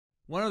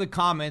One of the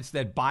comments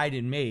that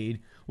Biden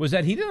made was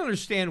that he didn't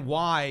understand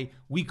why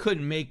we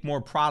couldn't make more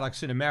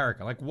products in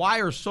America. Like, why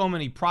are so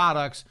many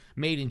products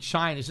made in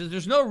China? He says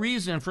there's no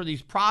reason for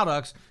these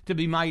products to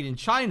be made in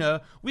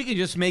China. We can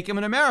just make them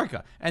in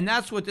America. And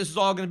that's what this is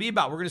all going to be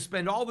about. We're going to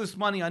spend all this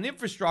money on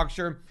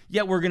infrastructure,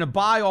 yet we're going to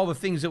buy all the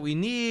things that we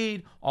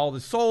need, all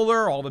the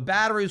solar, all the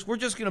batteries. We're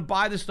just going to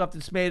buy the stuff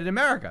that's made in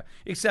America,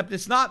 except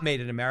it's not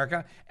made in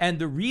America. And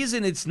the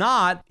reason it's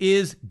not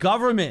is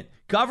government.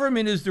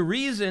 Government is the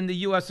reason the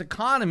U.S.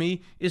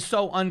 economy is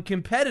so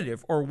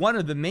uncompetitive, or one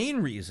of the main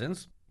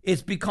reasons.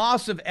 It's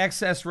because of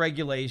excess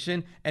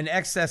regulation and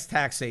excess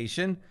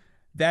taxation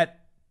that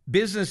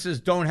businesses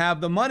don't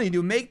have the money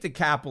to make the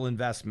capital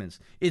investments.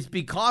 It's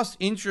because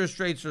interest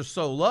rates are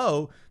so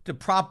low to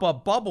prop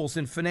up bubbles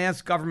and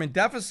finance government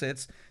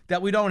deficits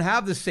that we don't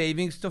have the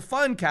savings to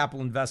fund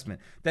capital investment,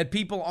 that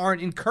people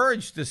aren't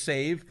encouraged to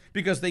save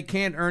because they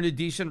can't earn a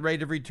decent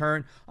rate of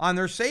return on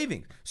their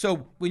savings.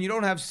 So when you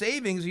don't have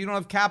savings, you don't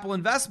have capital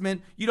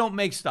investment, you don't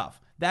make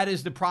stuff. That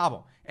is the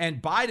problem.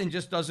 And Biden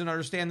just doesn't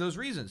understand those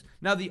reasons.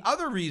 Now, the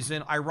other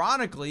reason,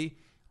 ironically,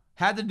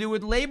 had to do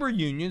with labor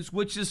unions,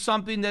 which is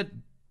something that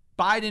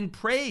Biden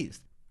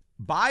praised.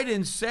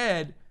 Biden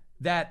said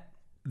that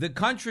the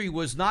country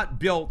was not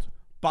built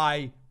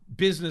by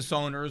business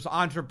owners,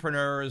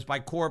 entrepreneurs, by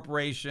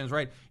corporations,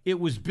 right? It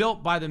was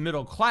built by the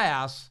middle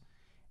class,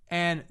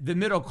 and the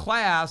middle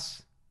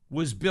class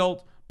was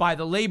built by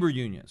the labor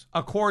unions,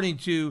 according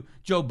to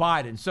Joe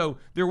Biden. So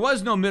there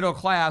was no middle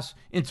class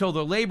until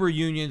the labor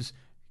unions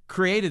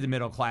created the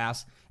middle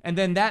class, and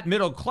then that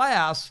middle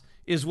class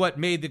is what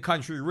made the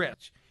country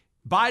rich.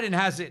 Biden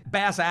has it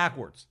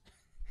backwards.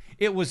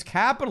 It was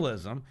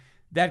capitalism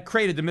that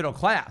created the middle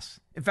class.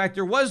 In fact,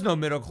 there was no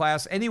middle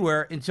class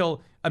anywhere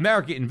until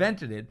America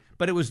invented it,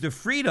 but it was the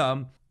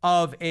freedom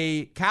of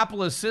a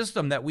capitalist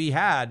system that we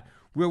had,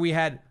 where we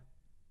had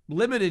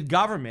limited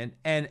government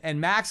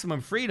and maximum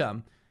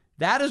freedom.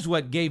 That is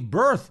what gave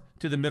birth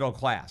to the middle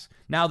class.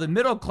 Now, the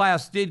middle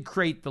class did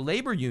create the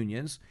labor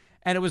unions,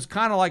 and it was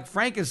kind of like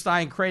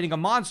Frankenstein creating a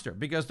monster,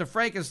 because the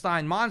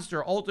Frankenstein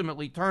monster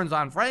ultimately turns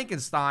on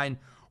Frankenstein.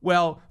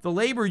 Well, the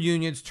labor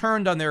unions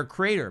turned on their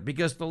creator,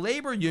 because the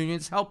labor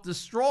unions helped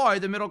destroy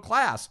the middle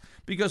class,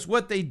 because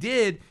what they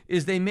did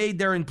is they made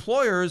their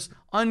employers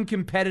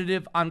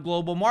uncompetitive on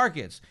global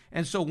markets.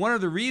 And so one of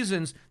the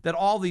reasons that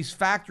all these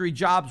factory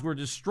jobs were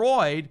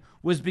destroyed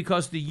was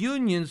because the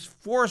unions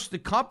forced the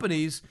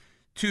companies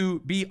to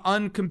be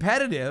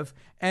uncompetitive.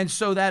 And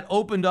so that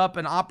opened up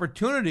an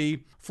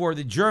opportunity for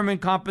the German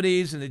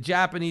companies and the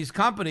Japanese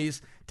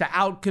companies to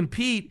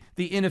outcompete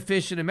the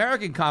inefficient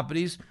American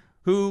companies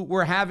who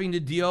were having to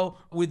deal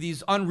with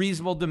these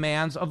unreasonable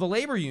demands of the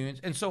labor unions.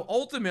 And so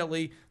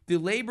ultimately, the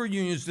labor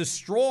unions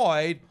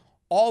destroyed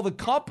all the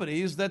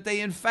companies that they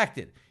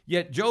infected.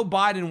 Yet Joe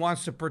Biden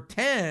wants to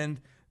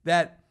pretend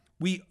that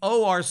we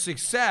owe our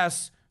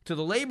success to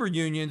the labor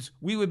unions.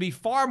 We would be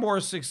far more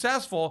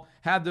successful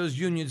had those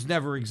unions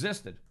never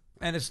existed.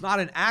 And it's not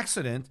an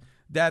accident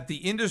that the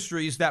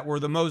industries that were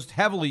the most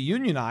heavily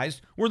unionized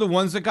were the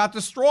ones that got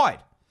destroyed.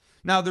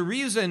 Now, the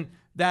reason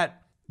that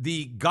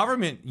the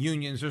government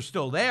unions are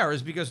still there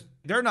is because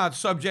they're not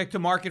subject to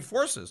market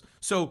forces.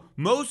 So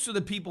most of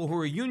the people who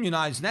are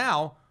unionized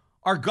now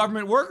are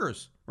government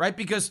workers, right?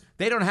 Because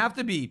they don't have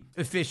to be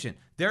efficient.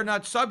 They're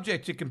not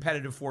subject to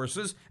competitive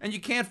forces, and you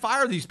can't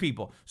fire these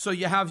people. So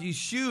you have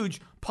these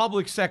huge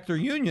public sector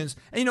unions.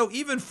 And,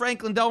 even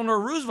Franklin Delano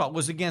Roosevelt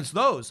was against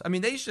those. I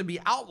mean, they should be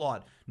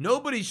outlawed.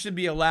 Nobody should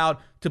be allowed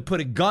to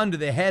put a gun to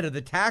the head of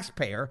the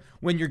taxpayer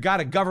when you've got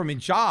a government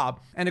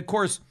job. And of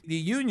course, the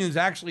unions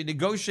actually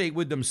negotiate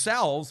with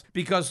themselves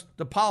because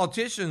the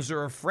politicians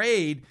are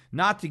afraid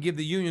not to give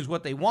the unions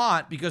what they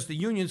want, because the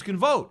unions can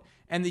vote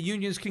and the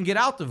unions can get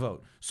out the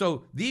vote.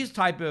 So these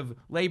type of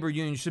labor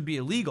unions should be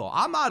illegal.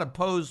 I'm not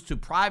opposed to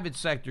private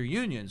sector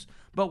unions,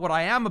 but what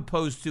I am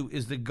opposed to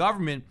is the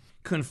government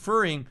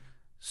conferring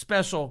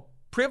special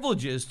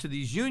privileges to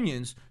these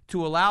unions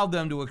to allow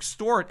them to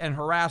extort and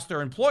harass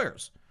their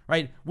employers,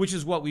 right? Which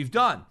is what we've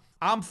done.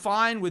 I'm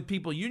fine with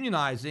people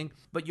unionizing,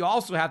 but you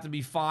also have to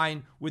be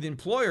fine with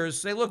employers.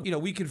 Say, look,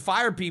 we can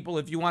fire people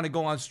if you want to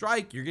go on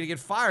strike. You're going to get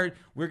fired.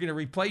 We're going to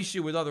replace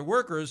you with other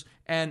workers.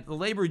 And the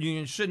labor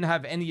union shouldn't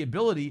have any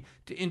ability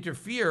to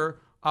interfere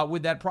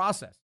with that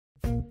process.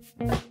 The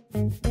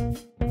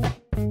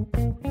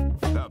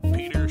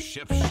Peter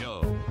Schiff Show.